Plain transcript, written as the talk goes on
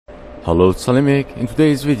Hello, it's AliMECH. In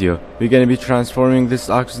today's video, we're gonna be transforming this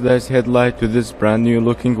oxidized headlight to this brand new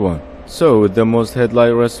looking one. So with the most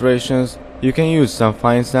headlight restorations, you can use some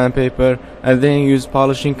fine sandpaper and then use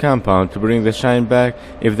polishing compound to bring the shine back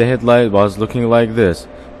if the headlight was looking like this.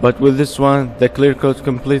 But with this one, the clear coat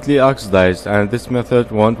completely oxidized and this method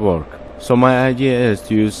won't work. So my idea is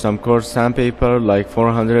to use some coarse sandpaper like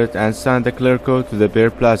 400 and sand the clear coat to the bare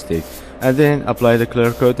plastic and then apply the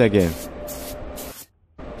clear coat again.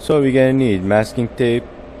 So we're gonna need masking tape,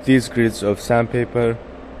 these grids of sandpaper,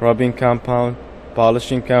 rubbing compound,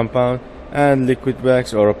 polishing compound, and liquid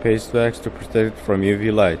wax or a paste wax to protect it from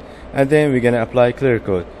UV light. And then we're gonna apply clear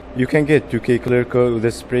coat. You can get 2K clear coat with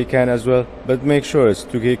a spray can as well, but make sure it's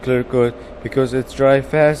 2K clear coat because it's dry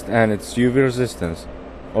fast and it's UV resistance.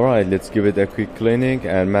 Alright, let's give it a quick cleaning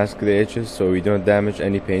and mask the edges so we don't damage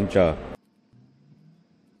any paint job.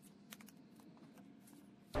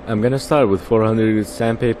 I'm gonna start with 400 grit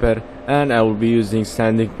sandpaper and I will be using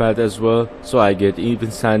sanding pad as well so I get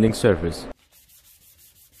even sanding surface.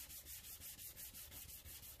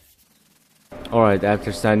 Alright,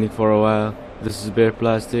 after sanding for a while, this is bare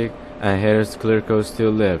plastic and here is clear coat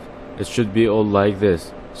still left. It should be all like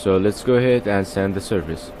this. So let's go ahead and sand the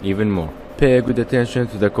surface even more. Pay a good attention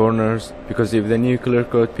to the corners because if the new clear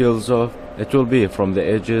coat peels off, it will be from the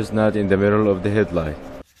edges, not in the middle of the headlight.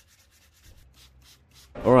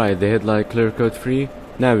 Alright, the headlight clear coat free.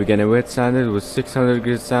 Now we're gonna wet sand it with 600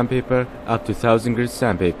 grit sandpaper up to 1000 grit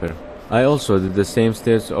sandpaper. I also did the same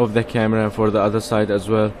steps of the camera for the other side as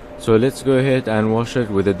well. So let's go ahead and wash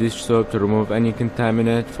it with a dish soap to remove any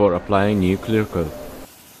contaminant for applying new clear coat.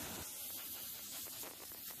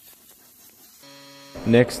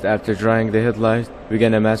 Next, after drying the headlight, we're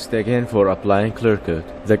gonna mask it again for applying clear coat.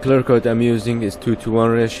 The clear coat I'm using is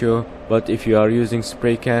 2:1 ratio, but if you are using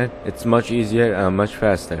spray can, it's much easier and much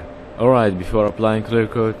faster. Alright, before applying clear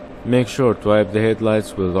coat, make sure to wipe the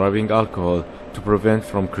headlights with rubbing alcohol to prevent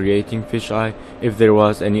from creating fisheye if there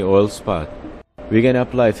was any oil spot. We're gonna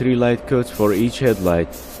apply 3 light coats for each headlight.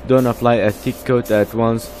 Don't apply a thick coat at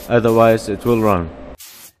once, otherwise it will run.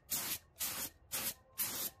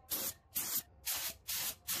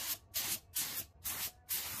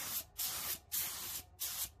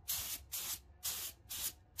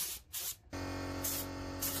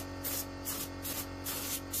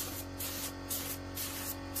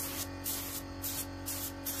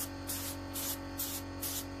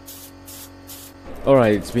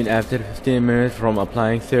 Alright, it's been after 15 minutes from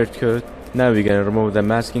applying third coat. Now we're gonna remove the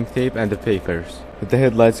masking tape and the papers. The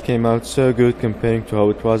headlights came out so good comparing to how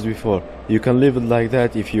it was before. You can leave it like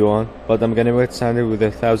that if you want, but I'm gonna wet sand it with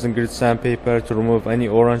 1000 grit sandpaper to remove any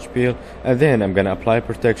orange peel, and then I'm gonna apply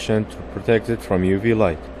protection to protect it from UV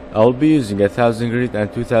light. I'll be using 1000 grit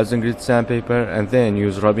and 2000 grit sandpaper and then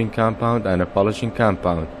use rubbing compound and a polishing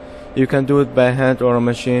compound. You can do it by hand or a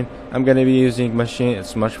machine. I'm gonna be using machine,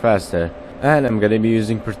 it's much faster. And I'm gonna be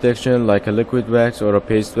using protection like a liquid wax or a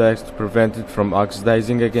paste wax to prevent it from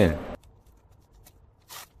oxidizing again.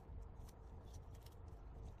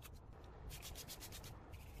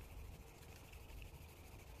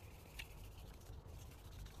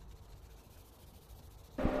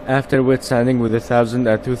 After wet sanding with 1000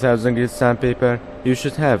 and 2000 grit sandpaper, you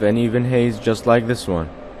should have an even haze just like this one.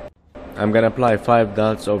 I'm gonna apply 5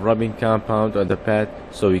 dots of rubbing compound on the pad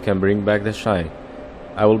so we can bring back the shine.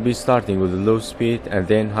 I will be starting with low speed and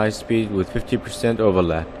then high speed with 50%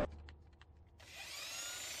 overlap.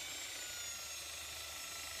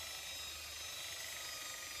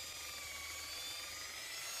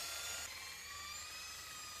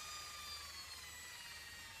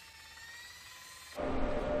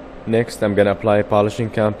 Next, I'm gonna apply polishing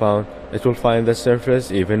compound. It will fine the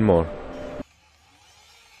surface even more.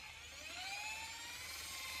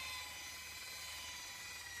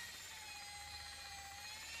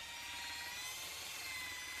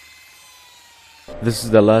 This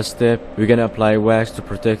is the last step. We're gonna apply wax to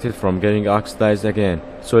protect it from getting oxidized again.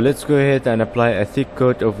 So let's go ahead and apply a thick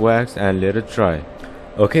coat of wax and let it dry.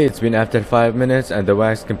 Okay, it's been after 5 minutes and the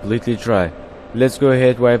wax completely dry. Let's go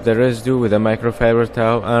ahead wipe the residue with a microfiber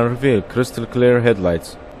towel and reveal crystal clear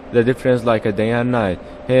headlights. The difference like a day and night.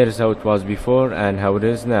 Here is how it was before and how it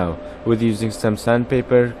is now, with using some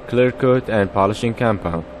sandpaper, clear coat and polishing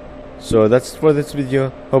compound. So that's it for this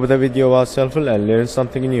video. Hope the video was helpful and learned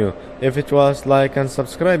something new. If it was, like and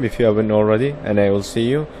subscribe if you haven't already, and I will see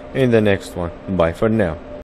you in the next one. Bye for now.